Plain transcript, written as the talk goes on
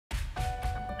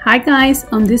Hi guys,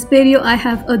 on this video I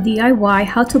have a DIY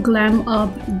how to glam up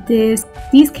these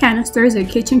canisters. They're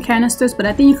kitchen canisters, but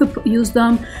I think you could use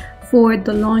them for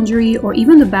the laundry or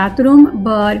even the bathroom,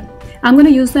 but I'm going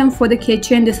to use them for the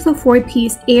kitchen. This is a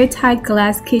 4-piece airtight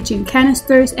glass kitchen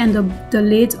canisters, and the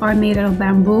lids are made out of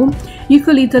bamboo. You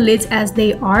could leave the lids as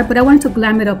they are, but I wanted to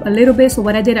glam it up a little bit. So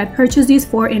what I did, I purchased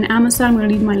these in Amazon. I'm going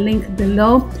to leave my link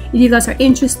below if you guys are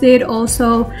interested.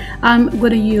 Also, I'm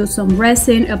going to use some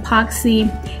resin, epoxy,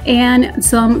 and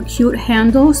some cute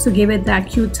handles to give it that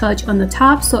cute touch on the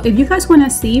top. So if you guys want to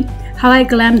see how I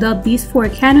glammed up these 4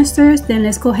 canisters, then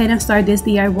let's go ahead and start this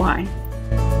DIY.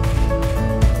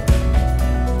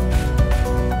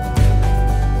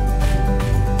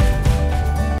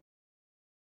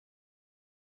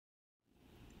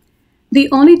 The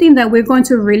only thing that we're going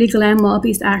to really glam up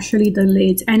is actually the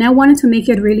lids, and I wanted to make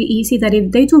it really easy that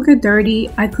if they do get dirty,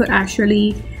 I could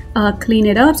actually clean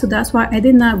it up. So that's why I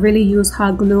did not really use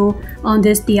hot glue on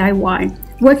this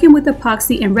DIY. Working with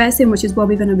epoxy and resin, which is what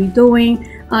we're going to be doing,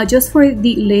 just for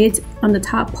the lids on the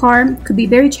top part, could be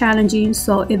very challenging.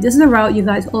 So if this is a route you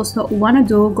guys also want to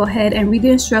do, go ahead and read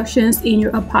the instructions in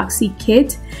your epoxy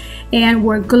kit, and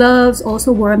wear gloves,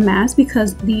 also wear a mask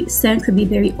because the scent could be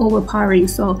very overpowering.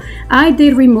 So I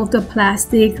did remove the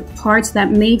plastic parts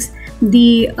that makes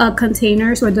the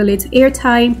containers or the lids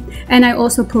airtight, and I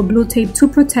also put blue tape to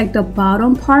protect the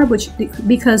bottom part,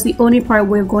 because the only part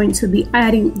we're going to be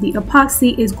adding the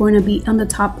epoxy is going to be on the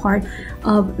top part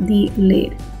of the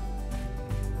lid.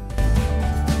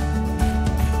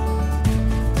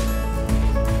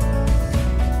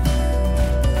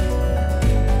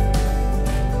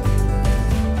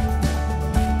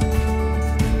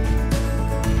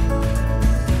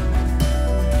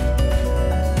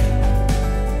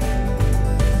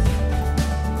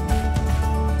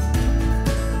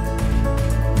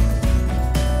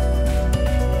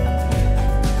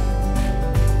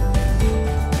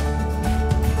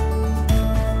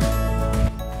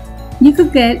 You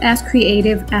could get as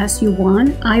creative as you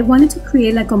want. I wanted to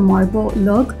create like a marble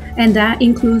look, and that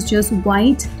includes just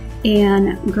white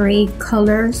and gray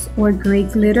colors or gray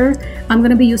glitter. I'm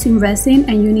going to be using resin,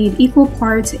 and you need equal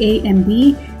parts A and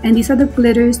B, and these are the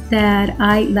glitters that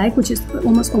I like, which is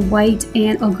almost a white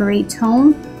and a gray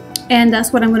tone, and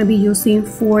that's what I'm going to be using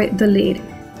for the lid.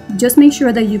 Just make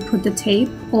sure that you put the tape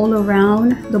all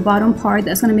around the bottom part.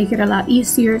 That's going to make it a lot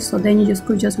easier. So then you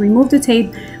could just remove the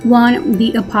tape when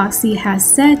the epoxy has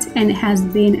set and has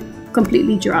been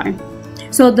completely dry.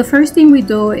 So the first thing we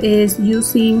do is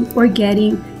using or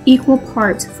getting equal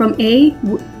parts from A.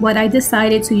 What I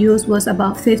decided to use was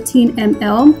about 15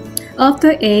 ml of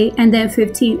the A and then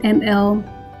 15 ml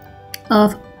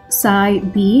of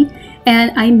side B,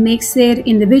 and I mix it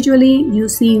individually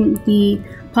using the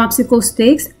popsicle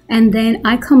sticks, and then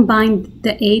I combine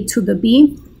the A to the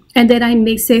B, and then I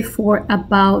mix it for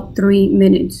about 3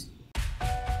 minutes.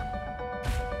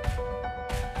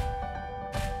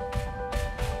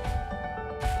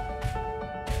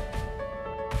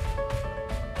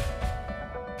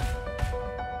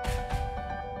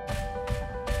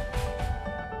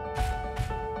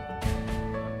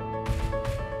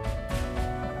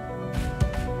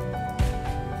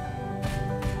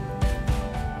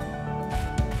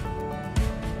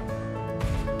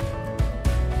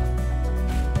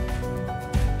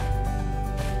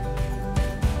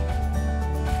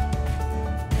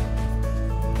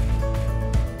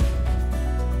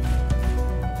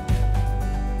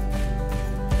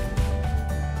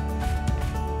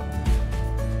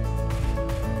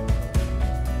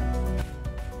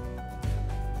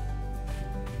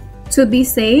 To be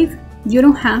safe, you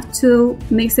don't have to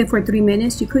mix it for 3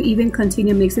 minutes. You could even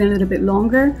continue mixing a little bit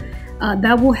longer.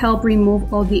 That will help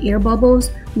remove all the air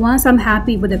bubbles. Once I'm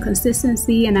happy with the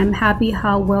consistency and I'm happy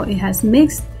how well it has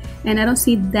mixed and I don't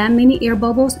see that many air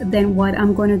bubbles, then what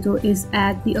I'm going to do is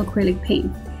add the acrylic paint.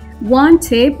 One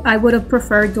tip I would have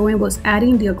preferred doing was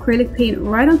adding the acrylic paint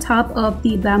right on top of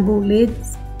the bamboo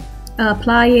lids.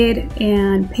 Apply it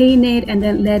and paint it and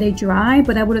then let it dry,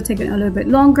 but that would have taken a little bit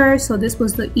longer. So this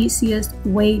was the easiest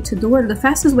way to do it. The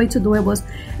fastest way to do it was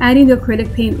adding the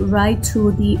acrylic paint right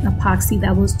to the epoxy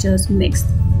that was just mixed.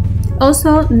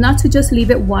 Also, not to just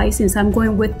leave it white, since I'm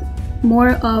going with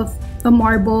more of a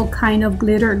marble kind of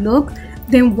glitter look.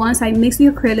 Then once I mix the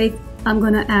acrylic, I'm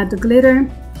going to add the glitter,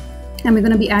 and we're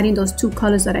going to be adding those 2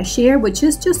 colors that I share, which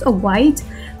is just a white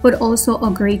but also a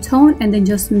gray tone, and then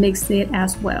just mix it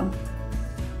as well.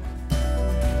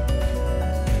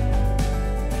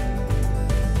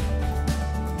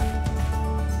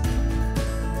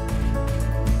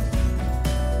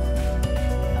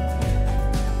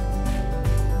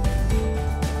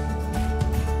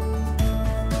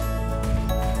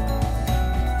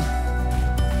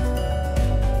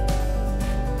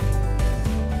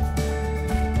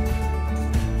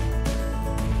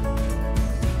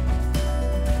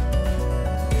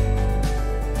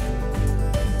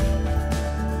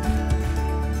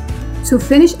 To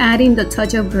finish adding the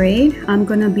touch of gray, I'm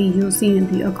gonna be using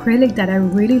the acrylic that I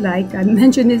really like. I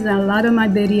mentioned this in a lot of my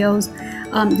videos.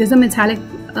 There's a metallic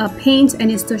paint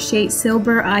and it's the shade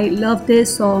silver. I love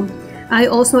this, so I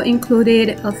also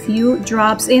included a few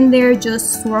drops in there,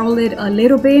 just swirl it a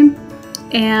little bit,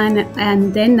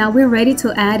 and then now we're ready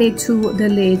to add it to the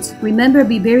lids. Remember,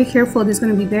 be very careful, this is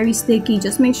going to be very sticky.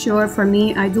 Just make sure, for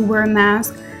me, I do wear a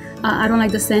mask. I don't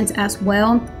like the scent as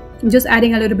well. I'm just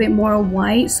adding a little bit more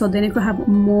white, so then it could have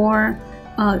more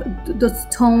the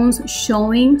tones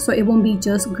showing, so it won't be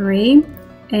just gray.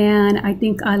 And I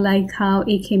think I like how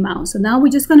it came out. So now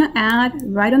we're just gonna add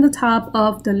right on the top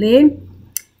of the lid.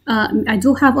 I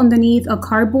do have underneath a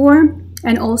cardboard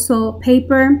and also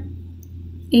paper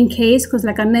in case, because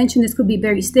like I mentioned, this could be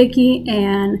very sticky,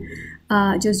 and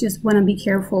just want to be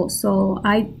careful. So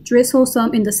I drizzle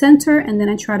some in the center and then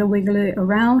I try to wiggle it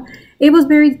around. It was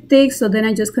very thick, so then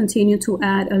I just continue to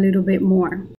add a little bit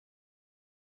more.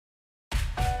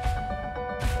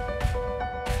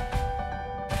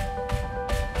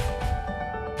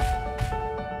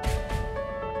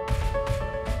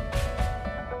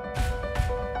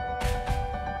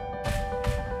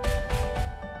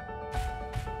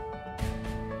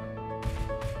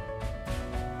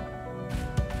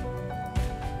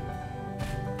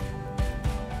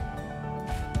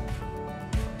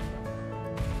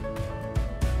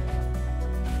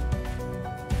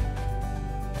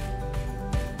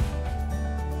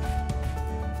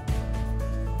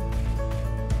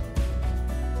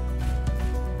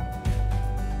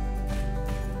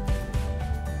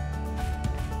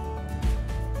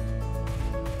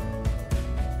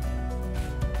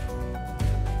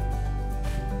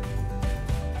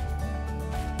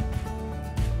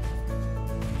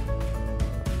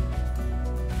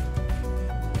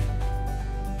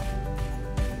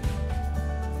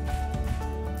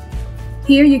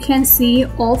 Here you can see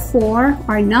all four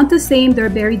are not the same, they're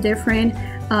very different.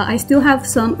 I still have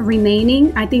some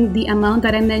remaining. I think the amount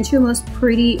that I mentioned was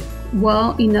pretty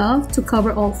well enough to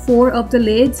cover all four of the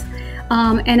lids.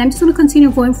 And I'm just going to continue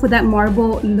going for that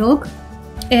marble look,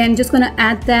 and just going to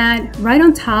add that right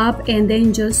on top and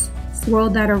then just swirl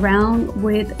that around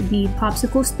with the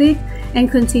popsicle stick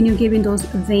and continue giving those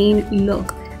vein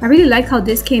look. I really like how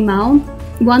this came out.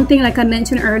 One thing, like I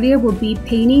mentioned earlier, will be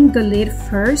painting the lid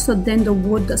first, so then the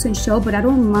wood doesn't show, but I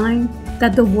don't mind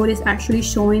that the wood is actually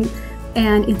showing,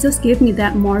 and it just gives me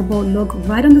that marble look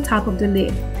right on the top of the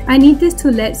lid. I need this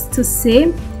to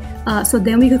sit, so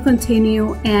then we can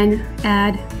continue and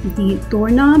add the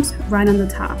doorknobs right on the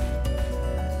top.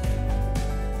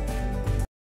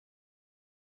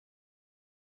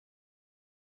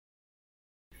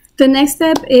 The next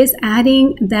step is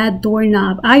adding that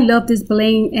doorknob. I love this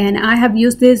bling, and I have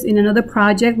used this in another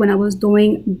project when I was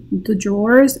doing the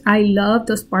drawers. I love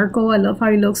the sparkle. I love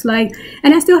how it looks like.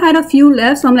 And I still had a few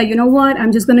left, so I'm like, you know what?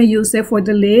 I'm just going to use it for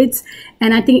the lids.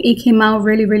 And I think it came out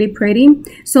really, really pretty.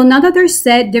 So now that they're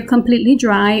set, they're completely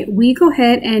dry, we go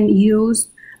ahead and use,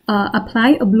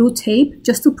 apply a blue tape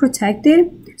just to protect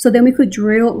it. So then we could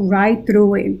drill right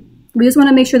through it. We just want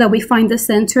to make sure that we find the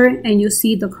center, and you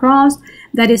see the cross,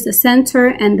 that is the center,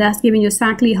 and that's giving you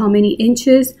exactly how many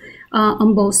inches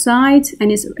on both sides,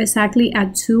 and it's exactly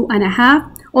at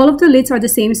 2.5. All of the lids are the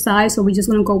same size, so we're just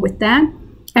going to go with that,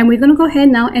 and we're going to go ahead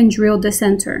now and drill the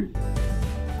center.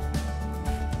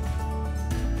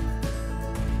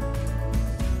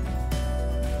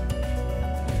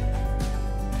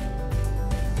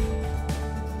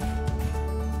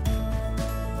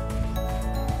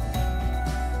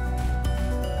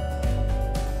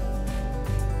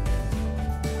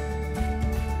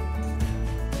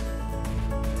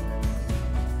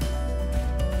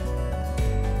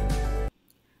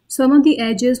 Some of the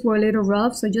edges were a little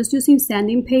rough, so just using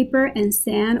sanding paper and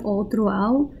sand all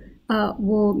throughout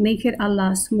will make it a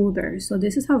lot smoother. So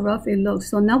this is how rough it looks.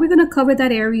 So now we're going to cover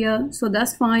that area, so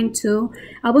that's fine too.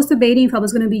 I was debating if I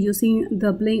was going to be using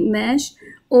the blink mesh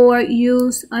or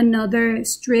use another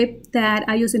strip that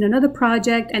I used in another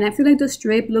project, and I feel like the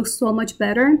strip looks so much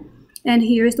better. And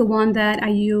here's the one that I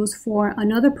use for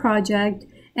another project,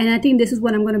 and I think this is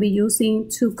what I'm going to be using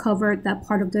to cover that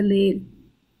part of the lid.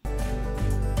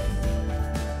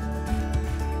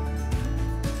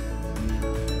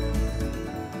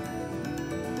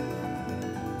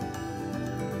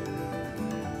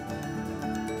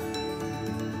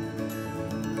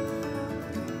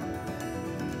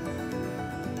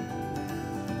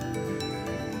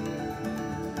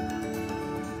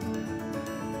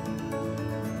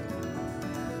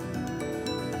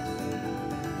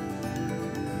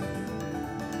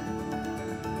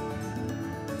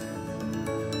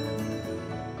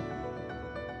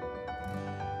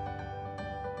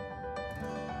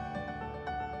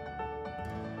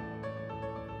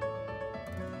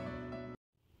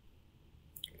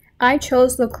 I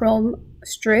chose the chrome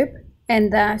strip,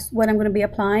 and that's what I'm going to be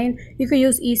applying. You could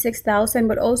use E6000,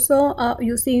 but also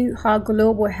using hot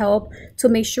glue will help to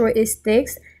make sure it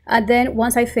sticks. And then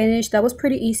once I finished, that was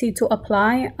pretty easy to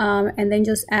apply, and then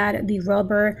just add the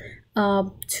rubber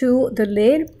to the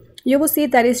lid. You will see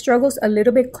that it struggles a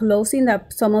little bit closing,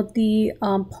 that some of the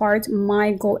parts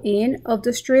might go in of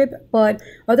the strip, but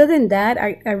other than that,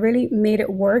 I really made it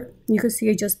work. You can see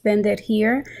it just bended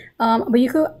here, but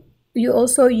you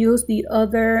also use the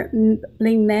other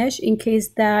bling mesh in case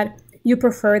that you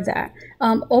prefer that.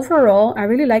 Overall, I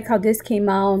really like how this came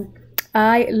out.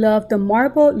 I love the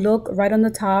marble look right on the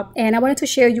top, and I wanted to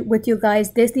share with you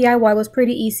guys this DIY was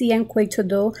pretty easy and quick to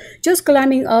do. Just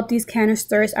glamming up these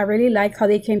canisters. I really like how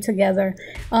they came together.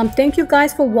 Thank you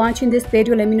guys for watching this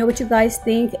video. Let me know what you guys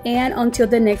think, and until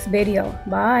the next video,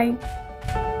 bye.